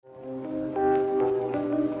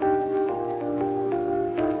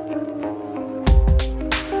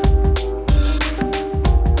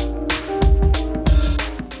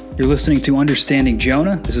You're listening to Understanding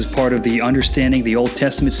Jonah. This is part of the Understanding the Old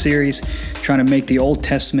Testament series, trying to make the Old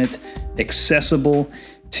Testament accessible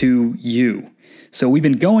to you. So we've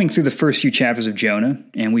been going through the first few chapters of Jonah,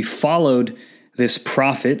 and we followed this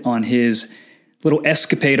prophet on his little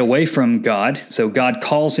escapade away from God. So God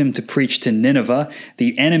calls him to preach to Nineveh,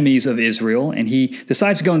 the enemies of Israel, and he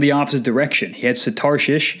decides to go in the opposite direction. He heads to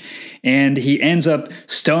Tarshish, and he ends up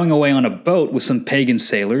stowing away on a boat with some pagan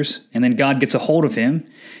sailors, and then God gets a hold of him,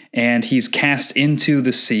 and he's cast into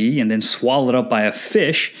the sea and then swallowed up by a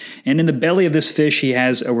fish. And in the belly of this fish, he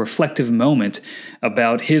has a reflective moment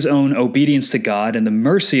about his own obedience to God and the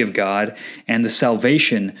mercy of God and the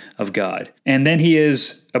salvation of God. And then he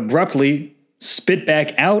is abruptly spit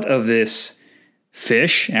back out of this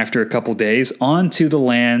fish after a couple days onto the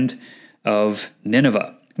land of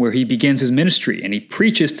Nineveh, where he begins his ministry. And he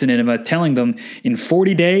preaches to Nineveh, telling them in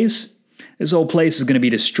 40 days, this whole place is going to be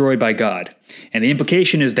destroyed by God. And the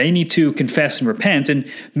implication is they need to confess and repent,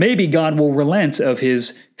 and maybe God will relent of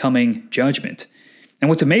his coming judgment. And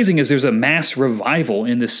what's amazing is there's a mass revival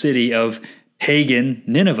in the city of pagan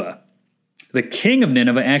Nineveh. The king of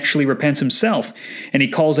Nineveh actually repents himself, and he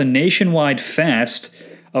calls a nationwide fast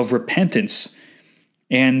of repentance.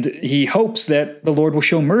 And he hopes that the Lord will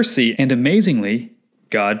show mercy, and amazingly,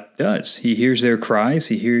 God does. He hears their cries,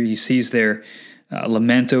 he sees their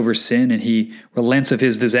lament over sin, and he relents of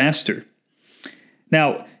his disaster.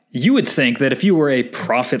 Now, you would think that if you were a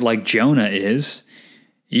prophet like Jonah is,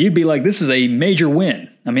 you'd be like, this is a major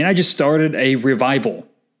win. I mean, I just started a revival.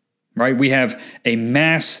 Right? We have a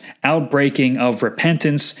mass outbreaking of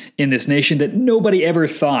repentance in this nation that nobody ever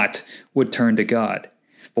thought would turn to God.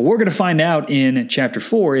 But what we're going to find out in chapter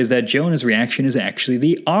 4 is that Jonah's reaction is actually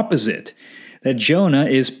the opposite. That Jonah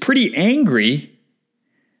is pretty angry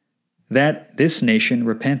that this nation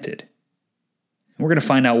repented. And we're going to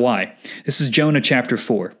find out why. This is Jonah chapter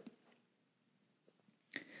 4.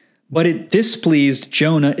 But it displeased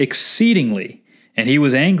Jonah exceedingly, and he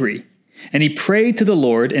was angry. And he prayed to the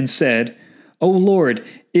Lord and said, O Lord,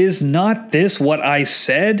 is not this what I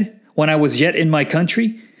said when I was yet in my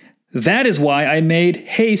country? That is why I made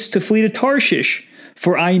haste to flee to Tarshish.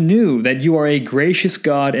 For I knew that you are a gracious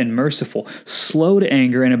God and merciful, slow to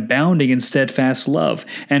anger and abounding in steadfast love,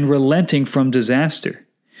 and relenting from disaster.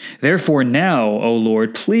 Therefore now, O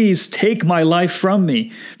Lord, please take my life from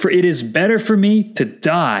me, for it is better for me to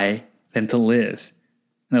die than to live.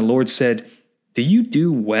 And the Lord said, Do you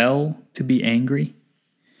do well to be angry?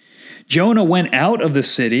 Jonah went out of the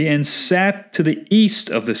city and sat to the east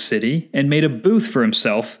of the city and made a booth for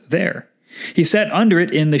himself there. He sat under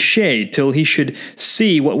it in the shade till he should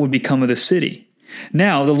see what would become of the city.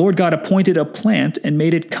 Now the Lord God appointed a plant and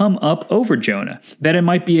made it come up over Jonah, that it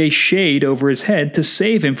might be a shade over his head to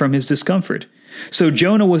save him from his discomfort. So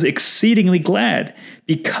Jonah was exceedingly glad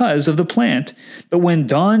because of the plant. But when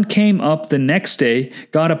dawn came up the next day,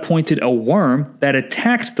 God appointed a worm that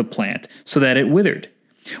attacked the plant so that it withered.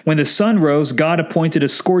 When the sun rose, God appointed a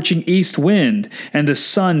scorching east wind, and the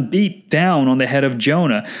sun beat down on the head of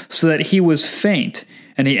Jonah so that he was faint.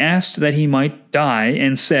 And he asked that he might die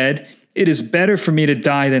and said, It is better for me to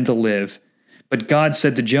die than to live. But God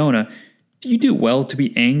said to Jonah, Do you do well to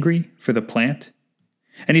be angry for the plant?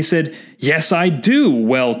 And he said, Yes, I do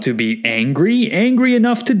well to be angry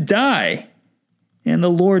enough to die. And the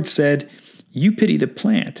Lord said, You pity the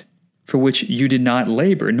plant, for which you did not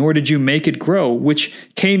labor, nor did you make it grow, which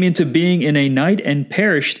came into being in a night and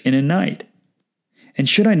perished in a night. And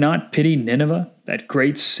should I not pity Nineveh, that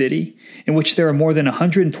great city, in which there are more than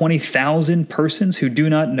 120,000 persons who do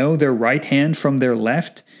not know their right hand from their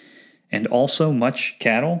left, and also much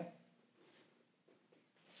cattle?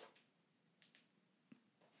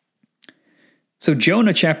 So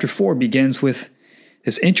Jonah chapter 4 begins with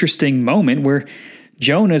this interesting moment where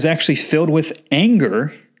Jonah is actually filled with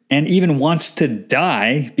anger and even wants to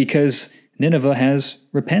die because Nineveh has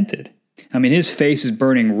repented. I mean, his face is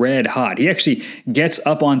burning red hot. He actually gets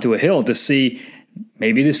up onto a hill to see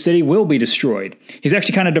maybe the city will be destroyed. He's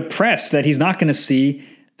actually kind of depressed that he's not going to see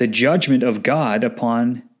the judgment of God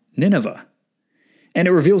upon Nineveh. And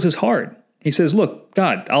it reveals his heart. He says, Look,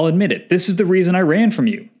 God, I'll admit it. This is the reason I ran from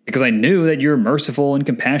you, because I knew that you're merciful and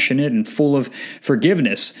compassionate and full of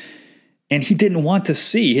forgiveness. And he didn't want to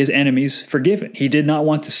see his enemies forgiven. He did not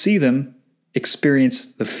want to see them experience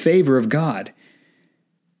the favor of God.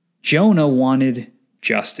 Jonah wanted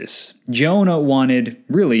justice. Jonah wanted,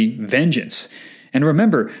 really, vengeance. And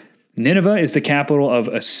remember, Nineveh is the capital of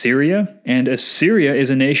Assyria, and Assyria is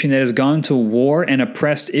a nation that has gone to war and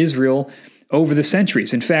oppressed Israel over the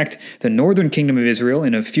centuries. In fact, the northern kingdom of Israel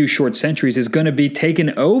in a few short centuries is going to be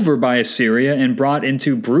taken over by Assyria and brought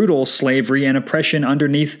into brutal slavery and oppression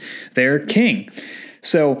underneath their king.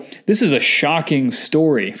 So this is a shocking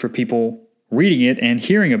story for people reading it and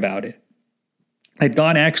hearing about it. That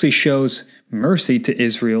God actually shows mercy to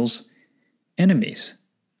Israel's enemies.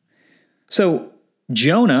 So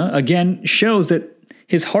Jonah, again, shows that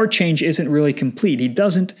his heart change isn't really complete. He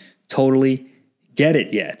doesn't totally get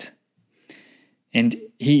it yet. And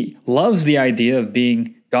he loves the idea of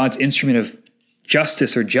being God's instrument of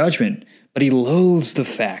justice or judgment, but he loathes the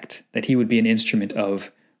fact that he would be an instrument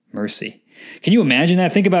of mercy. Can you imagine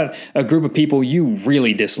that? Think about a group of people you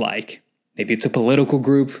really dislike. Maybe it's a political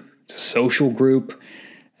group, it's a social group,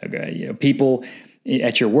 people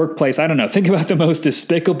at your workplace. I don't know. Think about the most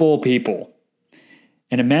despicable people.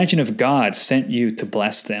 And imagine if God sent you to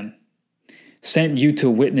bless them, sent you to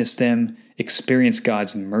witness them experience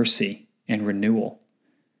God's mercy and renewal,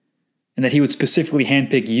 and that he would specifically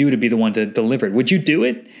handpick you to be the one to deliver it. Would you do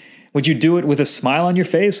it? Would you do it with a smile on your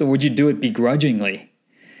face, or would you do it begrudgingly?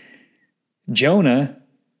 Jonah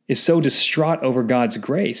is so distraught over God's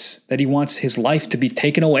grace that he wants his life to be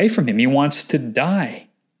taken away from him. He wants to die.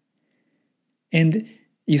 And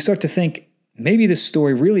you start to think, maybe this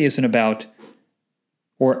story really isn't about,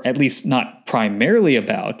 or at least not primarily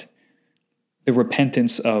about, the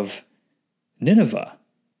repentance of Nineveh.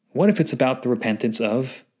 What if it's about the repentance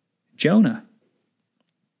of Jonah?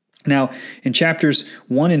 Now, in chapters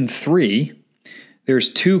 1 and 3,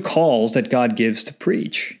 there's 2 calls that God gives to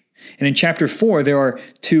preach. And in chapter 4, there are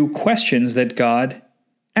 2 questions that God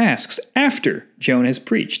asks after Jonah has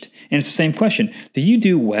preached. And it's the same question. Do you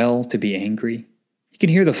do well to be angry? You can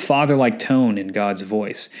hear the father-like tone in God's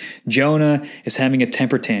voice. Jonah is having a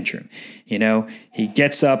temper tantrum. He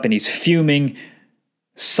gets up and he's fuming,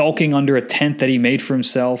 sulking under a tent that he made for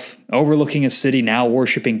himself, overlooking a city, now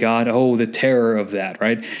worshiping God. Oh, the terror of that,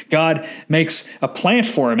 right? God makes a plant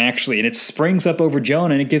for him, actually, and it springs up over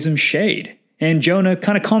Jonah and it gives him shade. And Jonah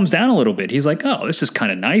kind of calms down a little bit. He's like, oh, this is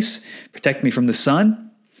kind of nice. Protect me from the sun.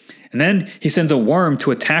 And then he sends a worm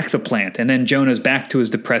to attack the plant. And then Jonah's back to his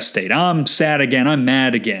depressed state. I'm sad again. I'm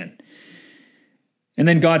mad again. And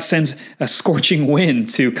then God sends a scorching wind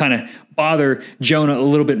to kind of bother Jonah a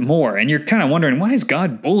little bit more. And you're kind of wondering, why is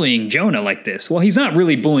God bullying Jonah like this? Well, he's not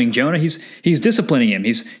really bullying Jonah. He's disciplining him.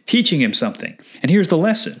 He's teaching him something. And here's the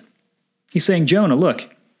lesson. He's saying, Jonah,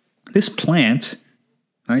 look, this plant,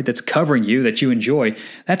 right, that's covering you, that you enjoy,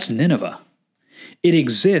 that's Nineveh. It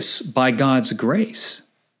exists by God's grace.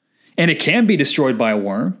 And it can be destroyed by a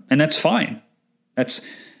worm, and that's fine. That's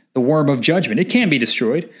the worm of judgment. It can be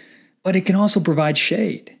destroyed, but it can also provide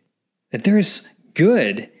shade. That there is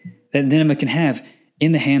good that Nineveh can have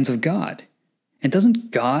in the hands of God. And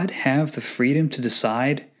doesn't God have the freedom to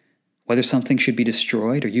decide whether something should be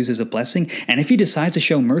destroyed or used as a blessing? And if he decides to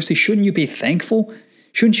show mercy, shouldn't you be thankful?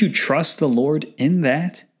 Shouldn't you trust the Lord in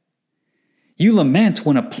that? You lament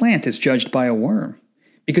when a plant is judged by a worm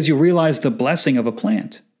because you realize the blessing of a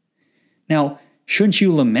plant. Now, shouldn't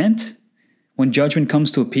you lament when judgment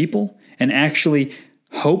comes to a people and actually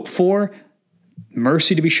hope for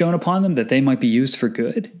mercy to be shown upon them, that they might be used for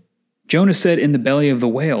good? Jonah said in the belly of the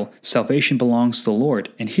whale, salvation belongs to the Lord.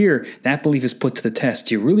 And here, that belief is put to the test.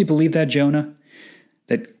 Do you really believe that, Jonah?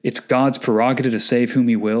 That it's God's prerogative to save whom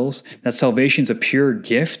he wills? That salvation is a pure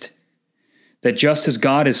gift? That just as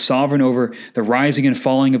God is sovereign over the rising and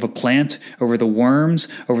falling of a plant, over the worms,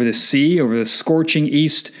 over the sea, over the scorching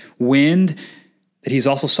east wind, that he's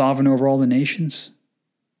also sovereign over all the nations?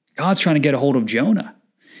 God's trying to get a hold of Jonah.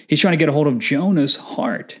 He's trying to get a hold of Jonah's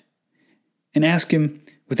heart and ask him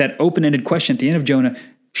with that open-ended question at the end of Jonah,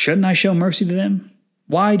 shouldn't I show mercy to them?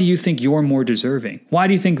 Why do you think you're more deserving? Why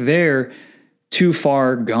do you think they're too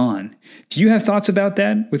far gone? Do you have thoughts about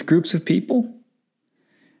that with groups of people?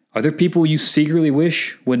 Are there people you secretly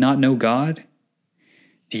wish would not know God?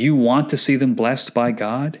 Do you want to see them blessed by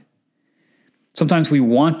God? Sometimes we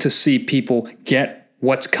want to see people get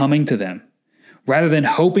what's coming to them, rather than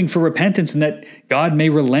hoping for repentance and that God may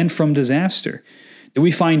relent from disaster. Do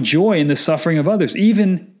we find joy in the suffering of others,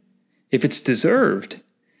 even if it's deserved,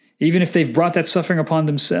 even if they've brought that suffering upon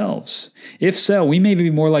themselves? If so, we may be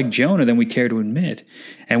more like Jonah than we care to admit,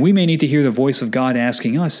 and we may need to hear the voice of God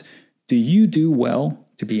asking us, do you do well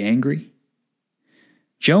to be angry?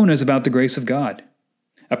 Jonah is about the grace of God,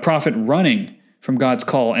 a prophet running from God's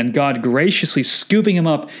call, and God graciously scooping him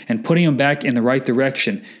up and putting him back in the right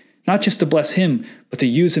direction, not just to bless him, but to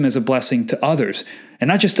use him as a blessing to others. And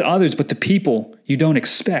not just to others, but to people you don't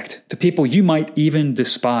expect, to people you might even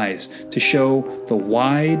despise, to show the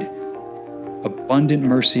wide, abundant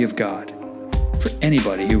mercy of God for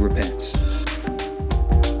anybody who repents.